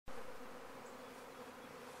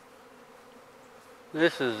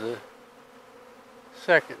This is the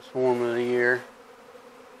second swarm of the year.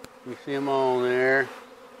 You see them all there.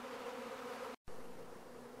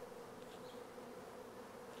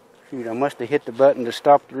 Shoot, I must have hit the button to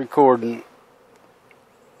stop the recording.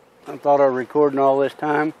 I thought I was recording all this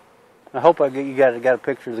time. I hope you guys got a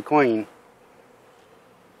picture of the queen.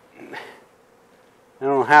 I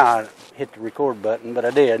don't know how I hit the record button, but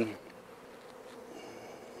I did.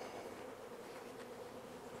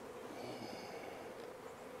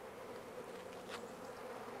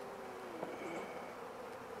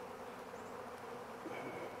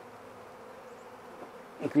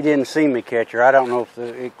 If you didn't see me catch her, I don't know if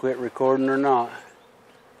it quit recording or not.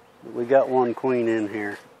 But we got one queen in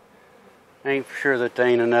here. I ain't for sure that there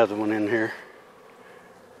ain't another one in here.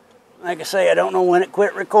 Like I say, I don't know when it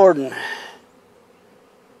quit recording.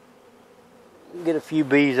 Get a few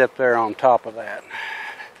bees up there on top of that.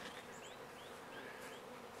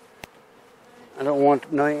 I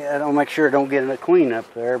don't make sure I don't get a queen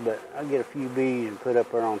up there, but I'll get a few bees and put up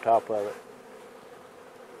there on top of it.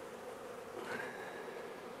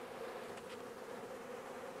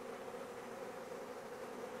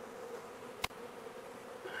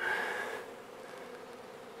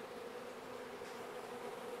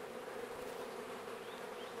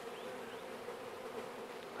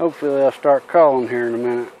 Hopefully they'll start calling here in a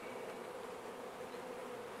minute.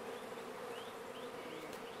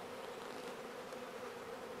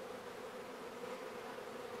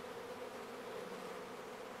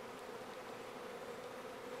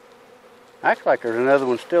 Acts like there's another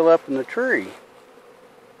one still up in the tree.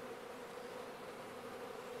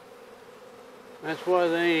 That's why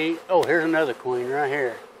they ain't. Oh, here's another queen right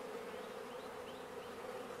here.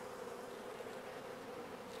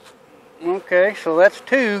 Okay, so that's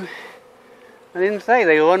two. I didn't say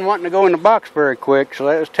they wasn't wanting to go in the box very quick, so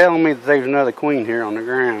that was telling me that there's another queen here on the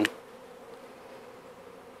ground.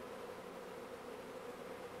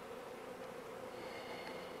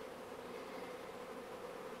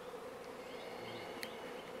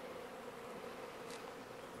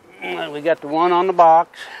 We got the one on the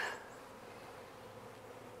box.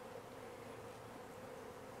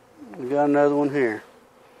 We got another one here.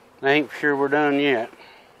 I ain't sure we're done yet.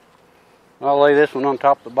 I'll lay this one on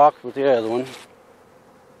top of the box with the other one.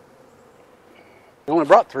 I only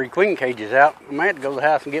brought 3 queen cages out. I might have to go to the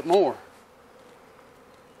house and get more.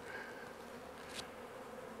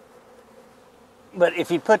 But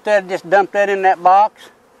if you just dump that in that box,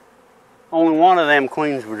 only one of them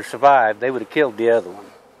queens would have survived. They would have killed the other one.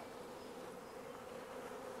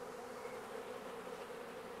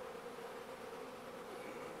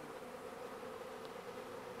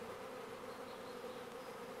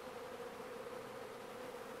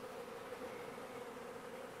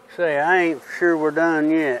 Say, I ain't sure we're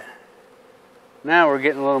done yet. Now we're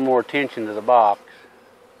getting a little more attention to the box.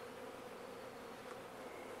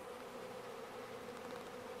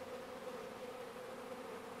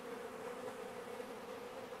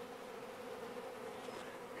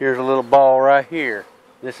 Here's a little ball right here.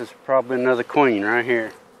 This is probably another queen right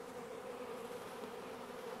here.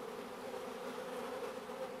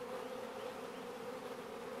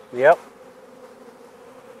 Yep.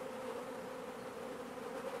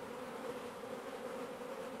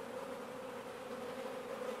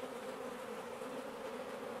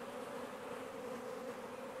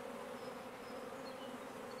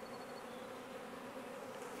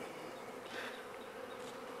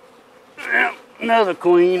 Another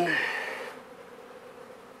queen.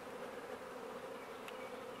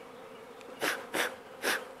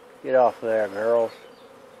 Get off there, girls.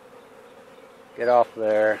 Get off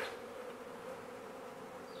there.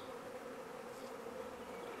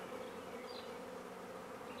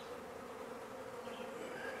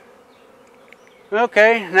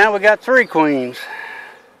 Okay, now we got 3 queens.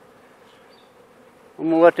 I'm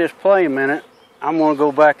gonna let this play a minute. I'm gonna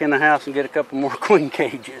go back in the house and get a couple more queen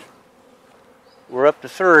cages. We're up to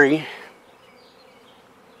 3.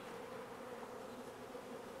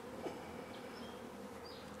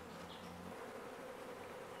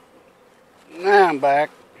 Now I'm back.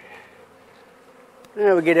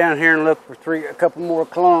 Now we get down here and look for a couple more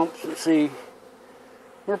clumps and see.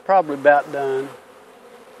 We're probably about done.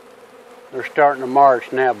 They're starting to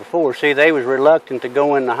march now. Before, see, they was reluctant to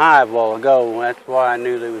go in the hive a while ago. That's why I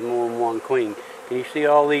knew there was more than one queen. Can you see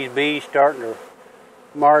all these bees starting to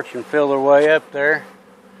march and fill their way up there?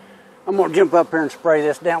 I'm going to jump up here and spray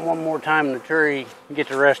this down one more time in the tree and get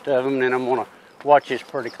the rest of them, and then I'm going to watch this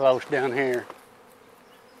pretty close down here.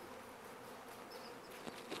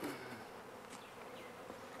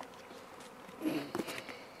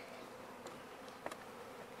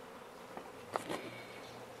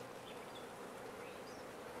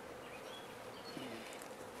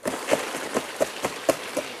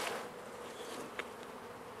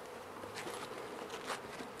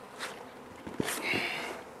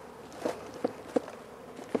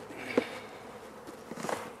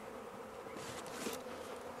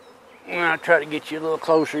 I'll try to get you a little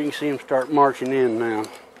closer. You can see them start marching in now.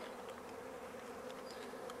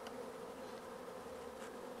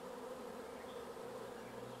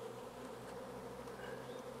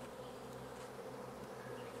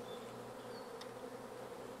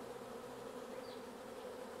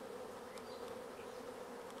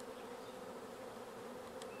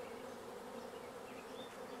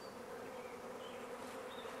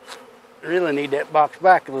 I really need that box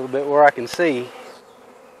back a little bit where I can see.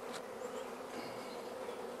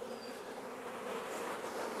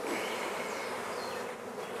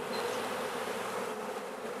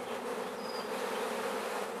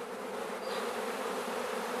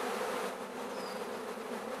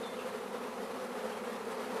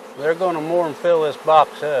 They're going to more than fill this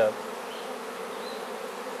box up.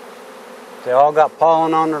 They all got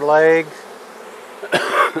pollen on their legs.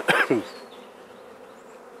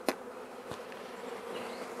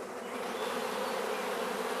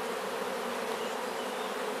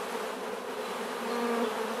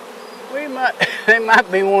 There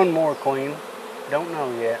might be one more queen. Don't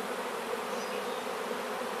know yet.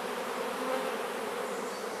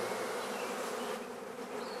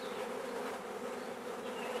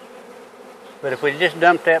 But if we just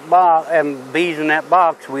dumped that box and bees in that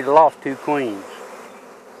box, we'd have lost 2 queens.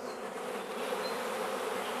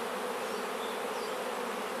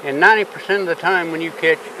 And 90% of the time when you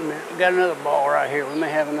catch, we got another ball right here. We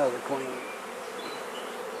may have another queen.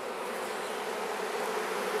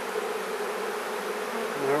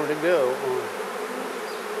 Where to go?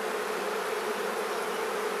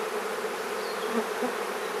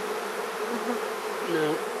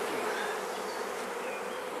 No.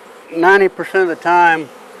 90% of the time,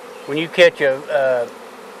 when you catch a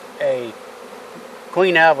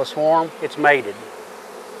queen out of a swarm, it's mated.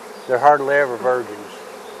 They're hardly ever virgins.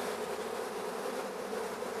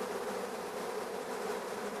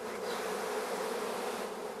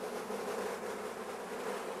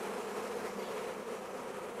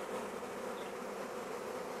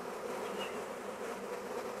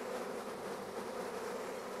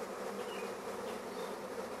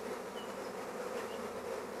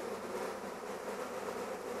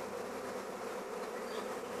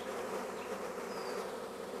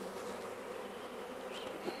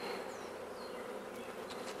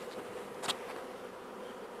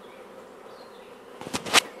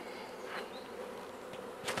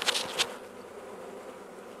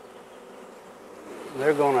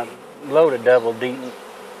 They're going to load a double deep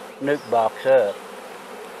nuke box up.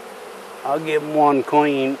 I'll give them 1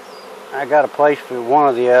 queen. I got a place for one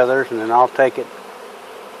of the others, and then I'll take it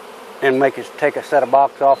and take a set of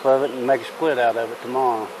box off of it and make a split out of it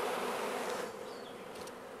tomorrow.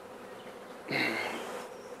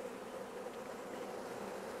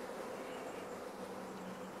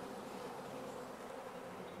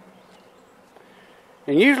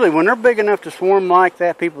 And usually when they're big enough to swarm like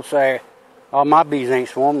that, people say, oh, my bees ain't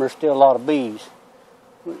swarming, there's still a lot of bees.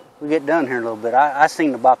 We get done here in a little bit. I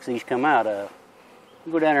seen the box these come out of.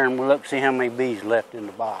 We'll go down there and we'll look, see how many bees left in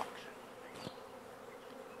the box.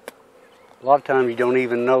 A lot of times you don't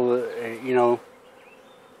even know,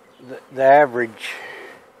 the average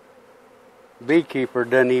beekeeper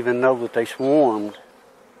doesn't even know that they swarmed.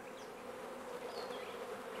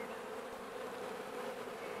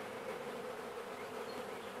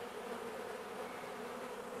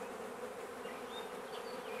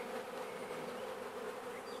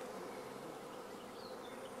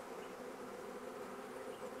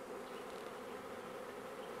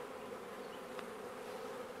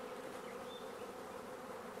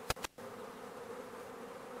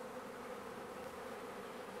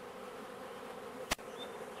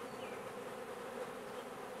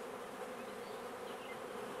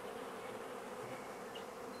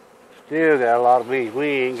 Still got a lot of bees. We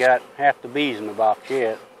ain't got half the bees in the box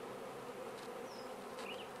yet.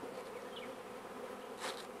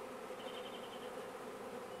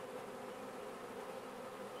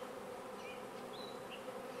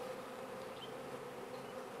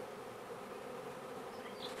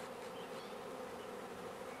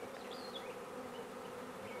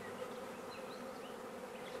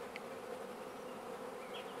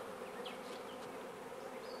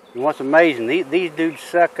 And what's amazing, these dudes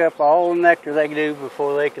suck up all the nectar they can do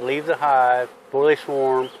before they can leave the hive, before they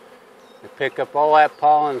swarm. They pick up all that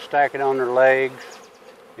pollen and stack it on their legs.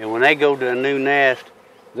 And when they go to a new nest,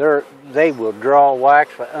 they will draw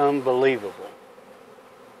wax for unbelievable.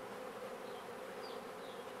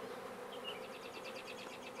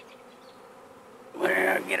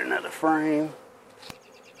 Well, I'll get another frame.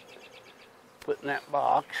 Put in that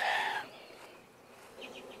box.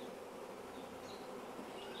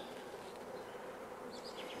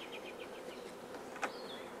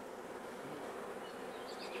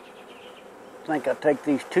 think I'll take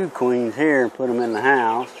these 2 queens here and put them in the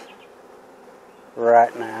house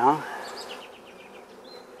right now.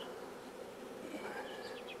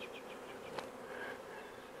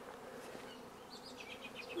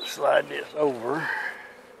 Slide this over.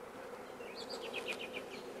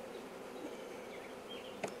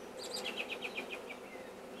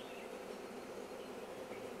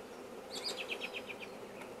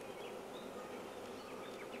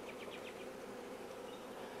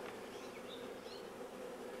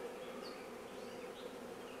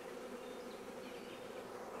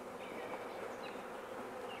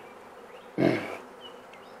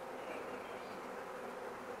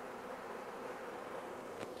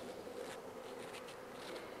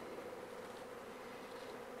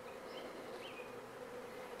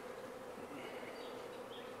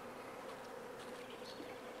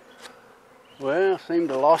 Well, seemed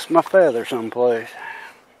to have lost my feather someplace.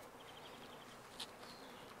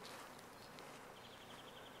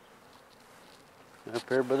 Up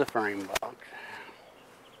here by the frame box.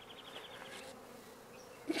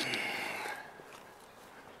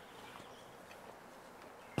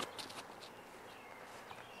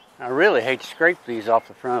 I really hate to scrape these off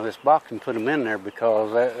the front of this box and put them in there,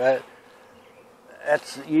 because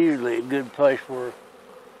that's usually a good place where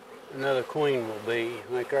another queen will be.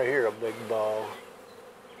 Like right here, a big ball.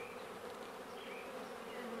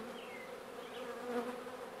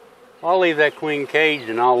 I'll leave that queen caged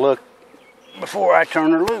and I'll look before I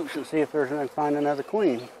turn her loose and see if there's going to find another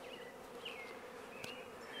queen.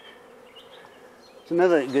 It's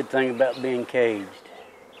another good thing about being caged.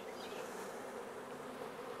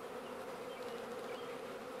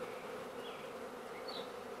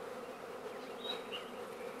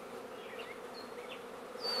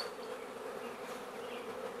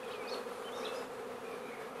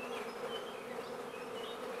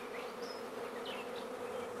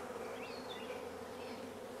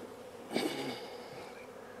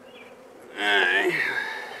 Alright,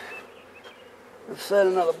 let's set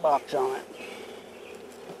another box on it.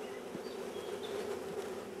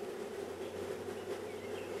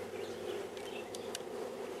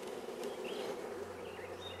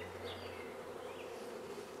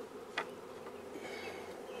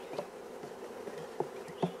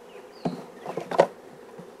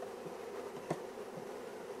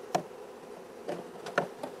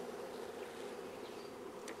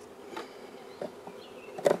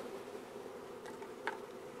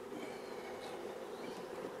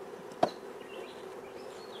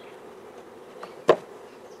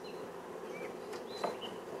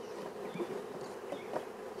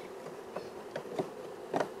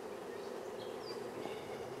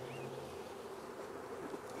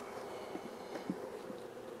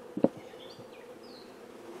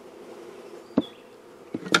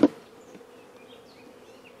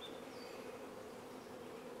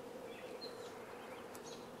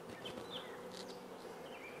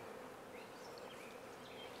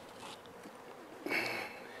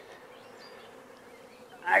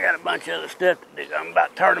 I got a bunch of other stuff to do. I'm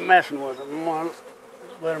about tired of messing with them. I'm gonna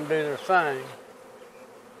let them do their thing.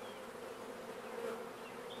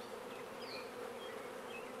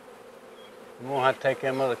 I'm gonna have to take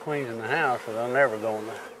them other queens in the house, so they'll never go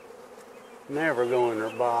in their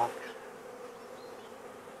box.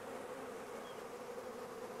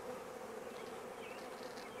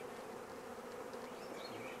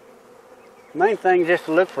 Main thing is just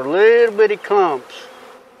to look for little bitty clumps.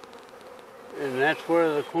 And that's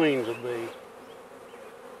where the queens will be.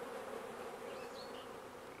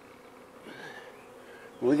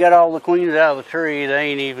 We got all the queens out of the tree. There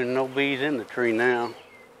ain't even no bees in the tree now.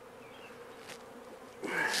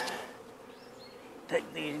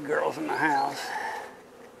 Take these girls in the house.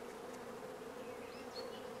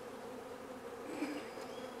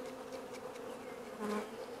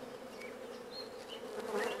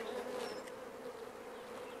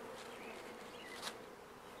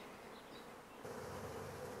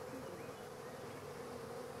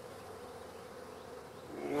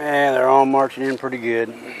 Yeah, they're all marching in pretty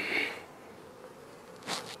good.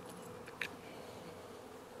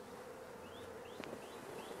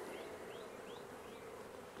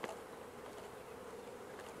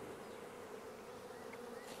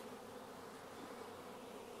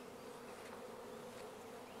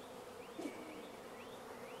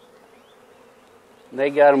 They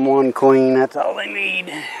got them one queen, that's all they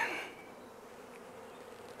need.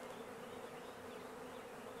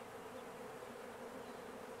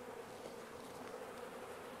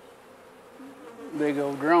 Big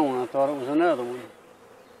old drone, I thought it was another one.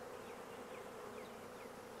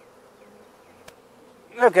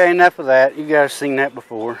 Okay, enough of that. You guys seen that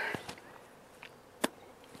before.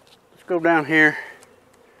 Let's go down here,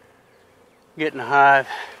 get in the hive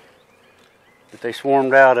that they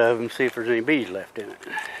swarmed out of and see if there's any bees left in it.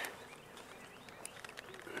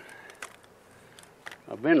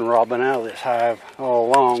 I've been robbing out of this hive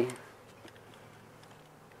all along.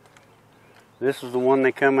 This is the one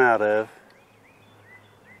they come out of.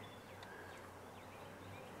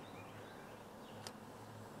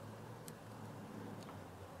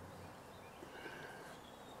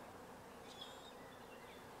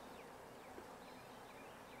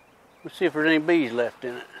 Let's see if there's any bees left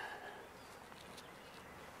in it.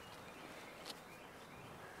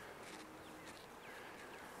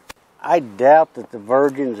 I doubt that the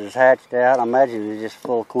virgins is hatched out. I imagine they're just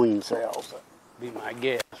full of queen cells. That'd be my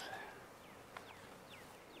guess.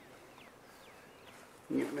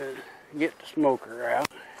 Get the smoker out.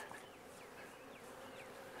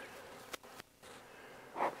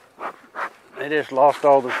 They just lost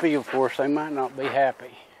all their field force. They might not be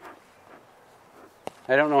happy.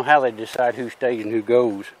 I don't know how they decide who stays and who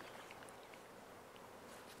goes.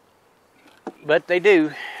 But they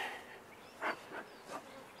do.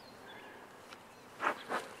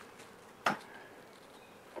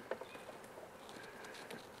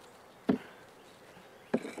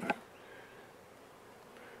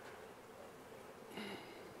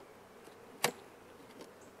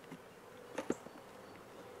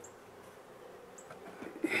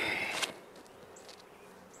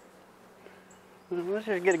 Let's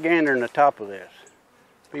just get a gander in the top of this.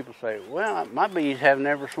 People say, well, my bees have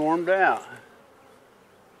never swarmed out.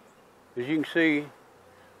 As you can see,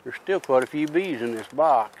 there's still quite a few bees in this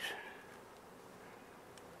box.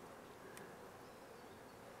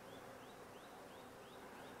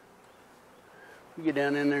 You get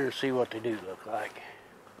down in there and see what they do look like.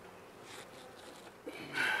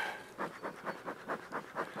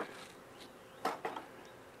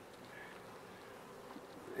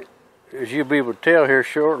 As you'll be able to tell here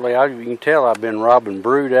shortly, you can tell I've been robbing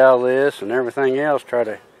brood out of this and everything else, try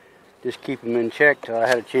to just keep them in check till I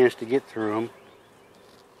had a chance to get through them.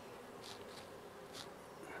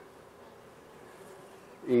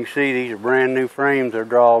 You can see these are brand new frames they're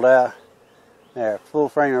drawled out. They're full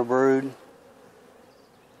frame of brood.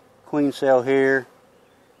 Queen cell here,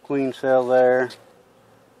 queen cell there,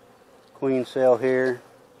 queen cell here.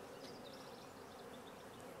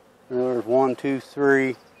 There's 1, 2,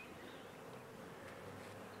 3.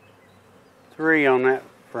 3 on that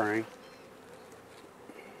frame.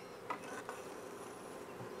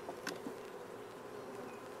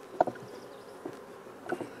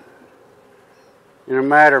 In a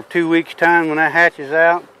matter of 2 weeks' time, when that hatches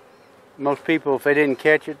out, most people, if they didn't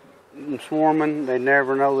catch it swarming, they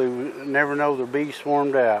never know their bees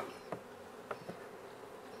swarmed out.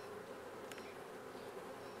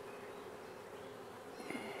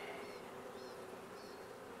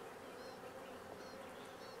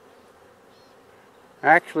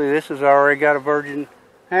 Actually, this has already got a virgin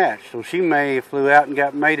hatch, so she may have flew out and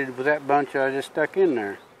got mated with that bunch I just stuck in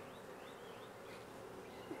there.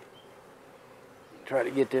 Try to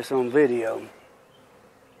get this on video.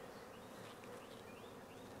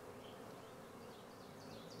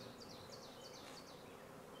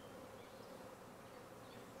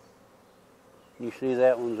 You see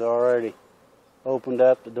that one's already opened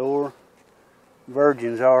up the door.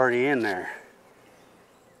 Virgin's already in there.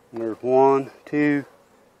 There's 1, 2,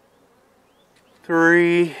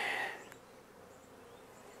 3.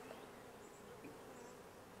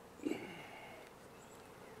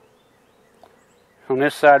 On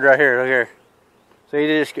this side right here, look here. See,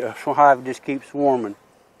 this hive just keeps swarming.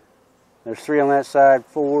 There's 3 on that side,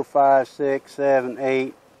 4, 5, 6, 7,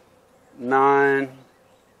 8, 9,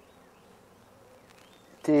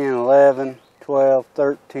 10, 11, 12,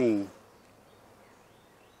 13.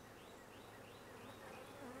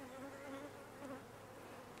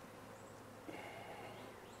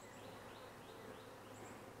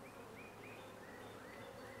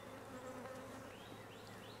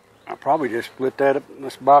 I'll probably just split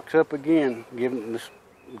this box up again. Given this,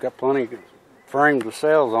 we've got plenty of frames with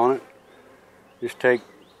cells on it. Just take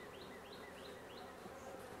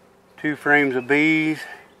 2 frames of bees.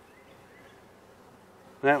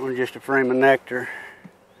 That one's just a frame of nectar.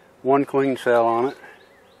 1 queen cell on it.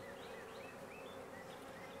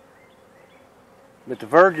 But the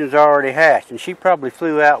virgin's already hatched, and she probably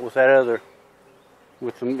flew out with that other,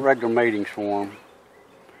 with the regular mating swarm,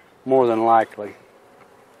 more than likely.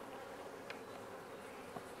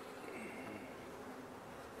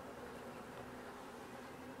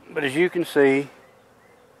 But as you can see,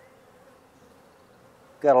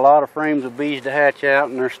 got a lot of frames of bees to hatch out,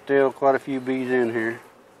 and there's still quite a few bees in here.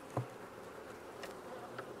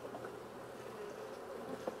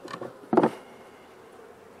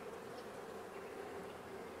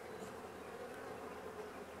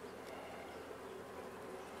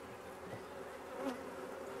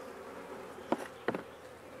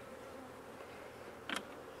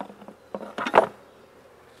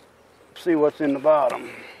 See what's in the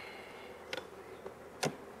bottom.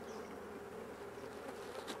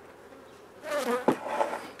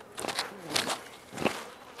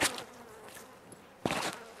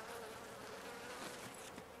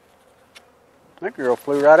 That girl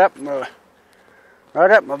flew right up my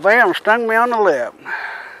veil and stung me on the lip.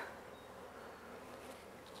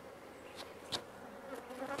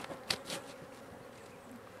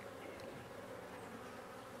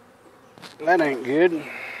 That ain't good.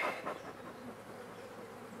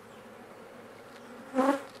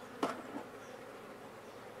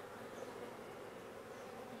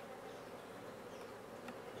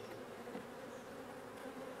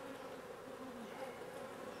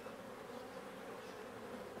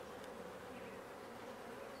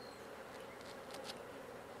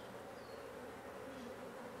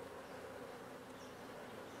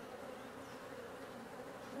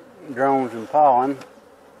 Drones and pollen.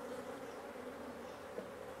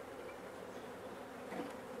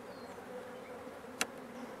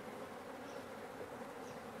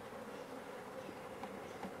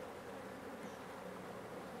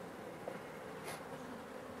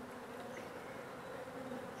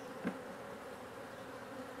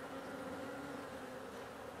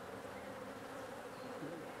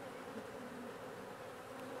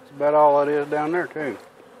 That's about all it is down there too.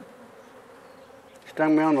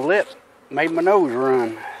 Stung me on the lip, made my nose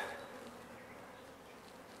run.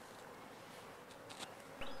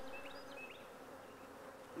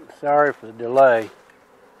 Sorry for the delay.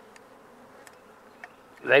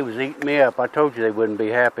 They was eating me up. I told you they wouldn't be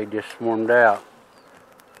happy, just swarmed out.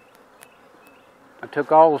 I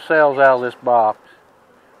took all the cells out of this box,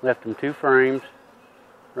 left them 2 frames.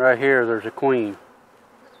 Right here there's a queen.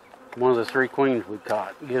 One of the 3 queens we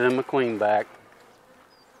caught. Give them a queen back.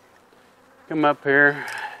 Come up here.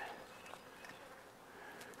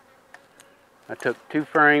 I took 2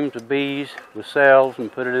 frames of bees with cells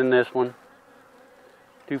and put it in this one.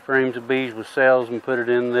 2 frames of bees with cells and put it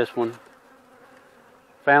in this one.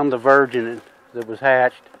 Found the virgin that was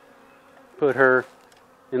hatched, put her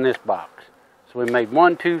in this box. So we made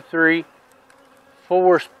 1, 2, 3,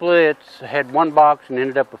 4 splits. Had 1 box and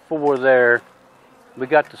ended up with 4 there. We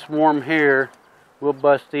got the swarm here. We'll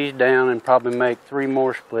bust these down and probably make 3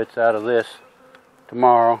 more splits out of this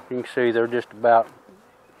tomorrow. You can see they're just about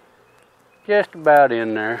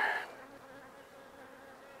in there.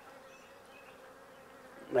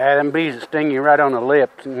 Them bees that sting you right on the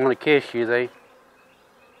lips and want to kiss you, they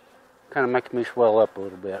kind of make me swell up a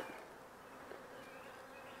little bit.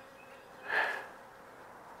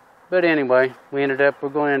 But anyway, we're going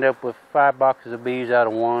to end up with 5 boxes of bees out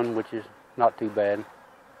of 1, which is not too bad.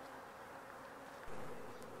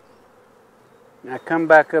 I come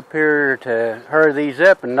back up here to hurry these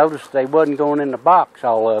up and noticed they wasn't going in the box,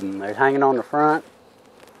 all of them. They're hanging on the front.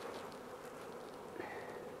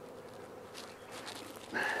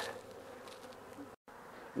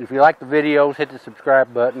 If you like the videos, hit the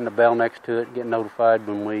subscribe button, the bell next to it, get notified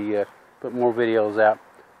when we put more videos out.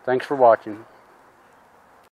 Thanks for watching.